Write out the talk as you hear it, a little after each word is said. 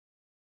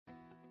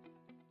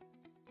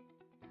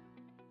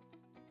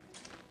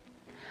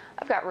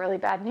I've got really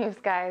bad news,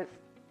 guys.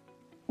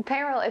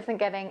 Payroll isn't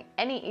getting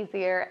any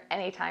easier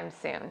anytime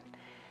soon.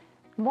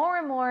 More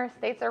and more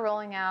states are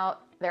rolling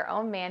out their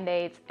own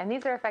mandates, and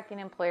these are affecting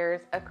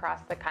employers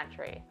across the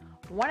country.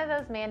 One of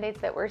those mandates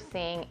that we're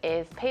seeing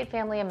is paid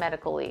family and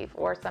medical leave,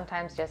 or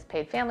sometimes just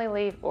paid family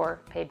leave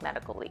or paid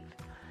medical leave.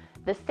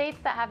 The states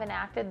that have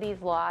enacted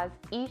these laws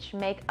each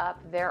make up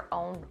their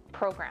own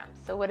programs.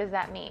 So what does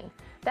that mean?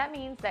 That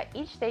means that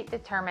each state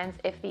determines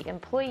if the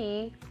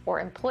employee or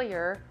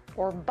employer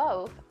or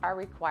both are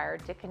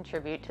required to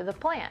contribute to the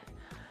plan.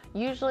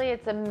 Usually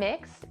it's a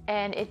mix,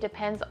 and it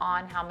depends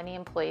on how many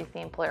employees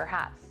the employer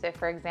has. So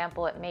for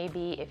example, it may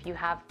be if you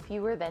have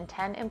fewer than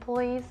 10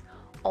 employees,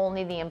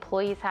 only the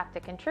employees have to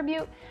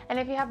contribute, and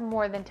if you have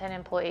more than 10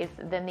 employees,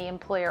 then the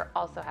employer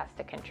also has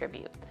to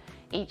contribute.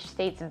 Each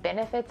state's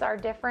benefits are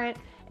different,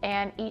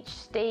 and each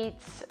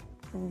state's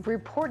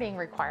reporting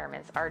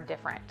requirements are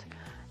different.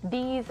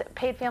 These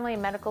paid family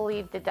and medical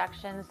leave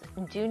deductions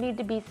do need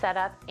to be set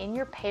up in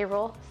your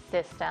payroll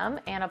system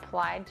and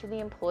applied to the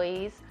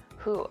employees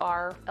who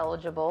are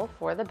eligible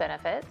for the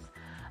benefits.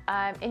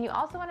 And you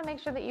also want to make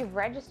sure that you've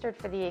registered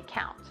for the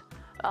account.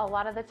 A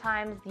lot of the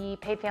times the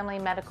paid family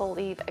medical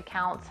leave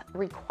accounts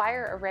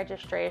require a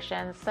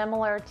registration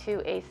similar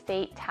to a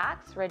state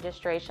tax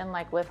registration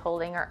like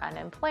withholding or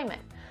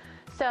unemployment.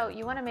 So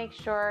you want to make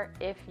sure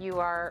if you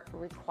are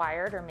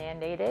required or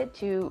mandated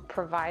to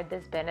provide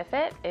this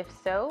benefit. If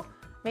so,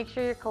 make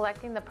sure you're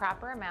collecting the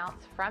proper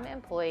amounts from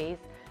employees,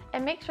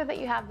 and make sure that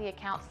you have the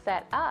account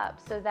set up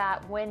so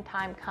that when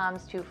time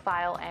comes to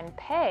file and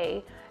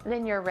pay,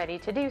 then you're ready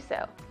to do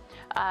so.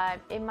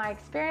 In my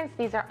experience,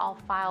 these are all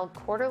filed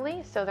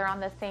quarterly, so they're on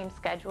the same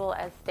schedule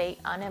as state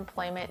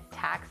unemployment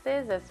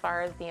taxes as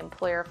far as the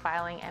employer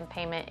filing and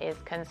payment is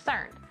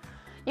concerned.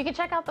 You can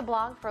check out the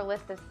blog for a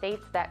list of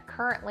states that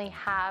currently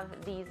have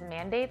these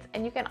mandates,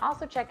 and you can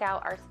also check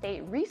out our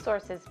state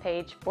resources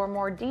page for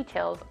more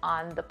details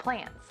on the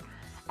plans.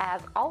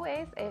 As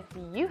always, if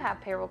you have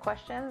payroll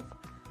questions,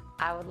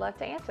 I would love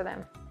to answer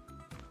them.